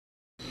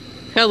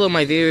Hello,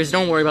 my viewers.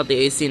 Don't worry about the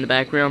AC in the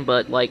background,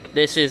 but like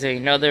this is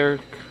another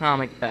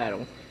comic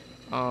battle.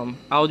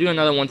 I'll do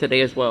another one today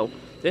as well.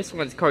 This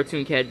one's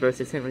Cartoon Cat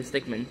versus Henry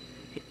Stickmin.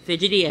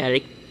 Fidgety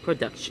Attic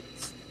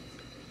Productions.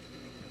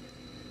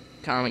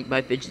 Comic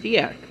by Fidgety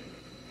Attic.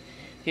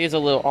 Here's a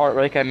little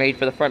artwork I made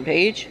for the front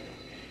page.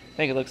 I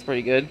think it looks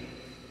pretty good.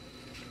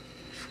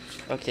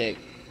 Okay,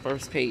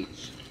 first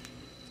page.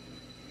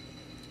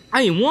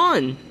 I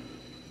won!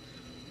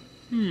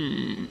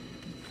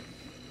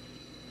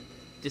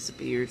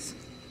 Disappears.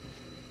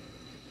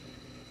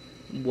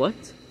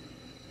 What?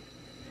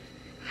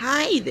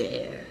 Hi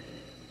there.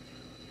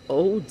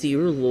 Oh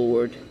dear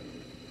Lord.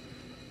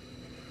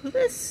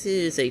 This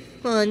is a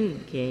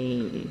fun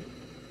game.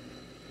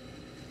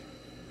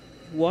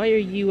 Why are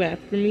you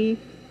after me?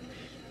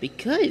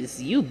 Because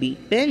you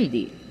beat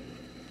Bendy.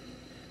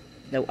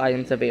 No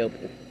items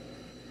available.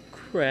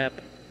 Crap.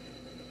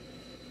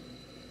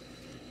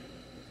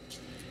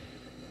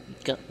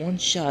 Got one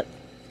shot.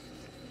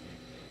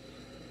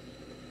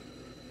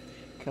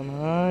 Come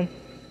on.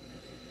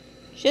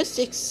 Just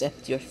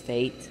accept your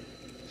fate.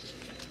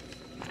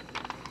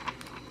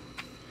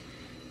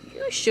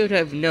 You should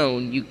have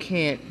known you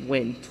can't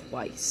win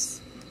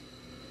twice.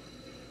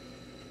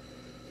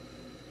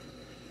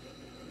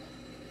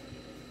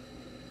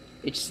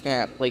 It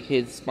snapped like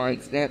his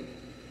spine snapped.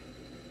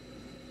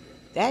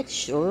 That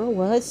sure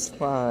was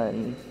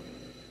fun.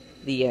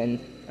 The end.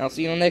 I'll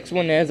see you on the next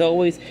one. As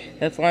always,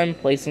 have fun,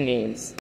 play some games.